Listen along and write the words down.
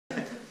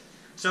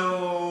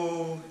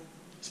So,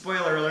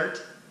 spoiler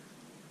alert,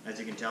 as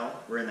you can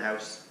tell, we're in the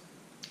house.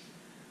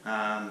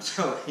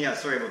 So, yeah,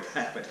 sorry about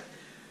that, but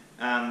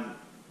I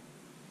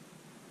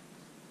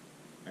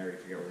already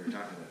forget what we were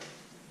talking about.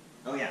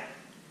 Oh, yeah.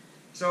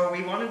 So,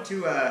 we wanted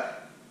to, I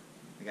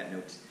got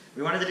notes.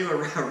 We wanted to do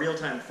a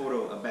real-time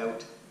photo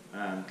about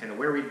kind of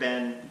where we've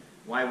been,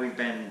 why we've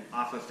been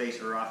off of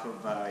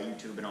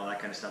YouTube and all that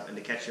kind of stuff, and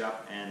to catch you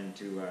up and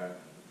to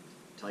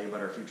tell you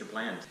about our future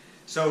plans.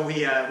 So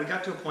we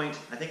got to a point,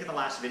 I think in the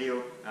last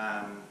video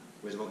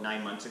was about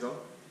 9 months ago,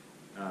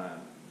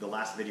 the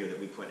last video that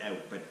we put out,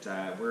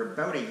 but we're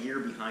about a year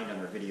behind on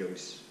our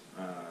videos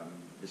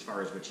as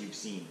far as what you've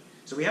seen.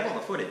 So we have all the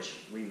footage.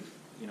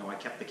 I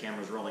kept the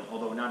cameras rolling,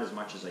 although not as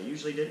much as I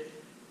usually did,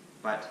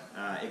 but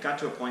it got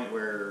to a point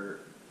where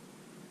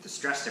the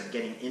stress of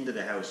getting into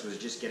the house was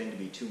just getting to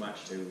be too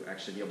much to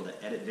actually be able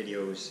to edit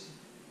videos,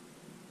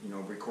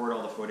 record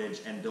all the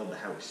footage and build the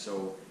house.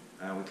 So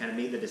we kind of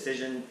made the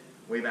decision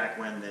way back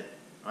when that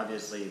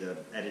obviously the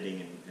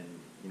editing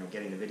and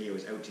getting the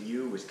videos out to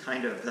you was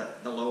kind of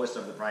the lowest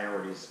of the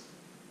priorities,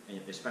 and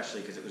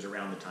especially because it was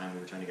around the time we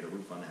were trying to get a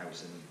roof on the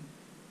house and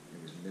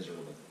it was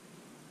miserable.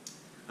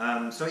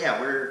 So yeah,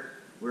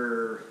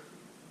 we're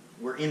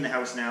in the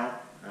house now.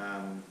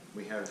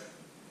 We have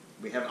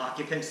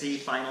occupancy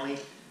finally.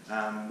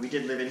 We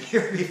did live in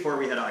here before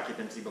we had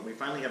occupancy, but we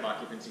finally have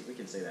occupancy. We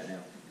can say that now,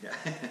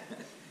 yeah.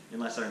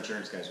 Unless our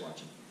insurance guy's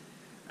watching.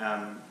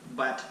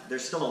 But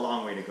there's still a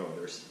long way to go.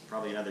 There's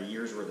probably another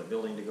year's worth of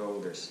building to go.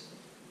 There's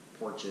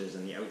porches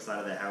and the outside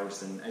of the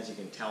house, and as you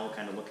can tell,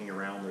 kind of looking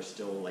around, there's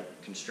still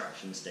like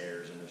construction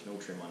stairs and there's no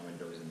trim on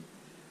windows.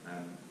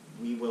 And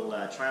we will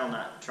try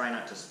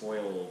not to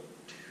spoil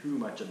too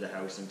much of the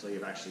house until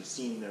you've actually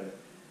seen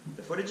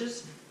the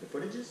footage.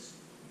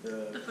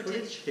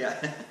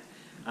 Yeah.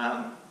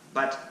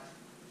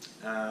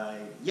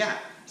 Yeah.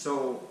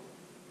 So,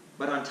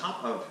 but on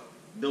top of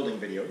building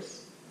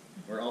videos,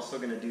 we're also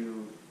going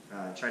to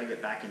try to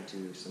get back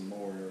into some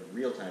more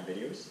real-time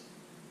videos,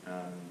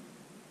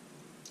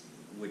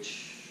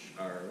 which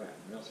are,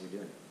 what else are we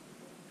doing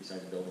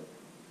besides building?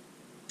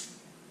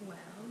 Well,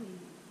 we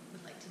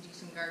would like to do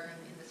some gardening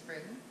in the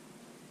spring,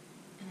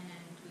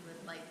 and we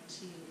would like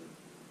to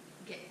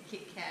get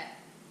Kit Kat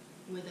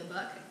with a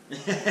bucket.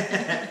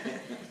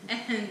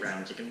 And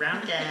brown chicken,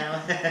 brown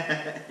cow.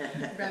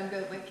 Brown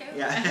goat, white cow.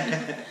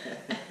 Yeah.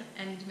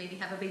 And maybe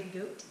have a baby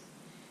goat.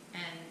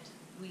 And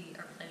we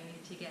are planning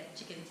to get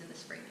chickens in the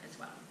spring as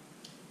well.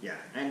 Yeah,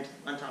 and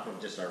on top of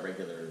just our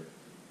regular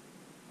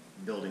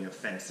building of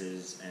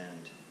fences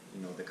and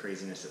the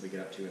craziness that we get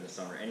up to in the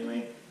summer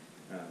anyway.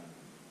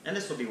 And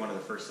this will be one of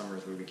the first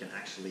summers where we can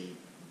actually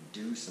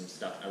do some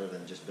stuff other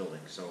than just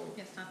building. So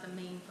yeah, it's not the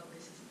main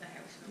focus is the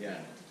house. We'll be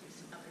able to do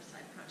some other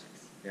side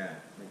projects. Yeah,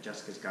 like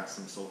Jessica's got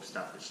some soap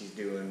stuff that she's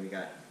doing. We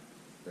got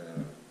the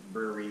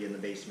brewery in the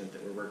basement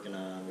that we're working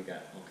on. We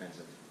got all kinds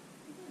of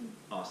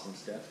awesome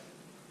stuff.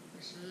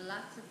 There's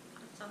lots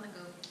on the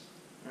go.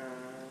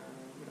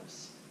 What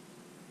else?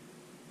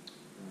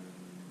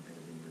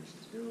 Editing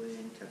versus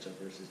building, catch up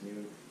versus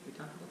new. We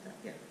talked about that?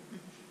 Yeah,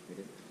 we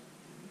did.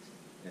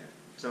 Yeah.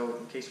 So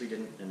in case we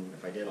didn't, and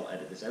if I did, I'll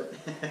edit this out.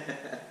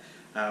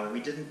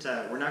 We didn't.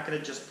 We're not going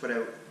to just put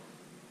out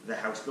the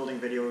house building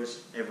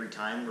videos every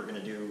time. We're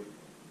going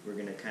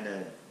to kind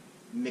of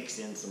mix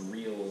in some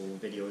real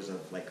videos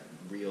of like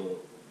real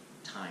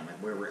time, like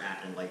where we're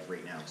at in life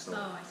right now. So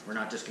we're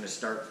not just going to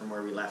start from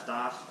where we left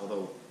off,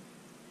 although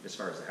as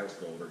far as the house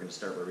build, we're going to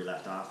start where we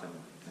left off, and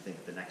I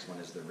think the next one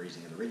is the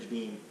raising of the ridge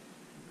beam.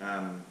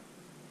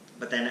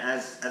 But then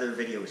as other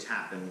videos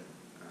happen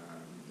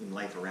in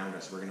life around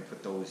us, we're going to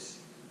put those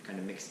kind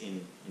of mix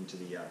into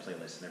the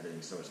playlist and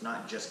everything. So it's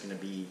not just going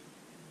to be,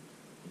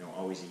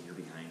 always a year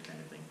behind kind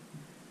of thing,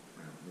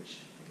 which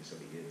I guess will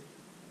be good.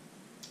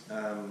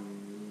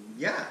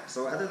 Yeah,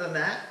 so other than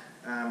that,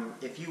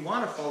 if you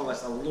want to follow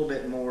us a little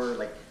bit more,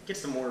 like get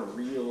some more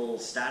real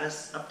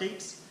status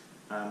updates,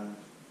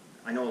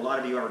 I know a lot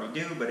of you already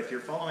do, but if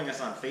you're following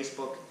us on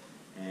Facebook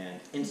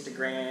and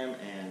Instagram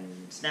and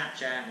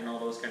Snapchat and all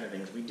those kind of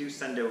things, we do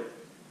send out,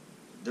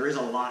 there is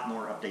a lot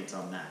more updates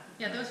on that.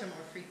 Yeah, those are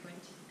more frequent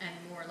and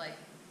more like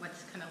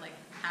what's kind of like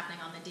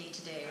happening on the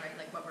day-to-day, right?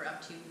 Like what we're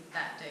up to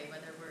that day,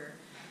 whether we're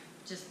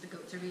just the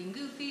goats are being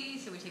goofy,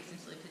 so we take some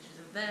silly pictures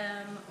of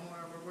them, or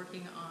we're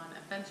working on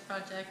a fence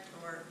project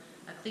or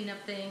a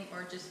cleanup thing,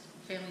 or just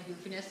family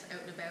goofiness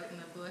out and about in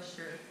the bush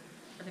or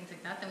things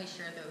like that, then we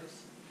share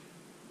those.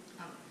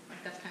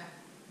 Like that's kind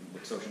of...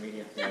 With social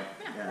media? Yeah,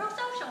 we're all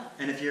social.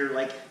 And if you're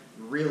like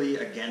really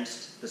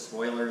against the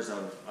spoilers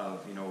of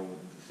the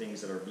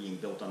things that are being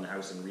built on the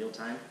house in real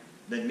time,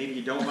 then maybe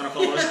you don't want to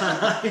follow us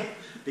online,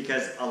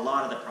 because a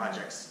lot of the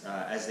projects,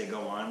 as they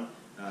go on,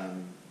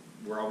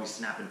 we're always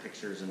snapping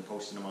pictures and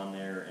posting them on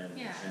there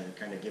and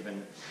kind of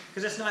giving,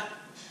 because it's not,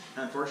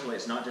 unfortunately,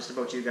 it's not just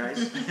about you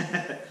guys.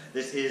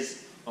 This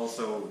is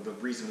also the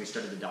reason we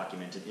started to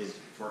document it is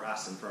for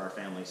us and for our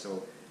family.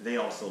 So they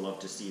also love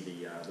to see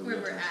the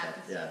real-time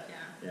stuff.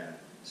 Yeah.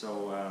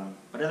 So,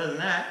 but other than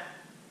that,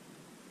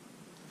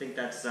 I think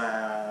that's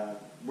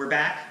we're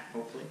back,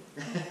 hopefully.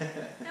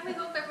 And we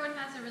hope everyone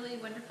has a really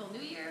wonderful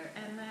new year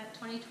and that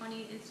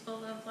 2020 is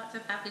full of lots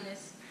of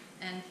happiness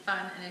and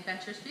fun and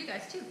adventures for you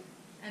guys too.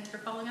 And for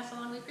following us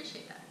along, we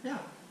appreciate that. Yeah.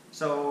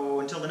 So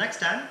until the next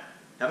time,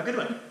 have a good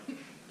one.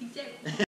 Peace out.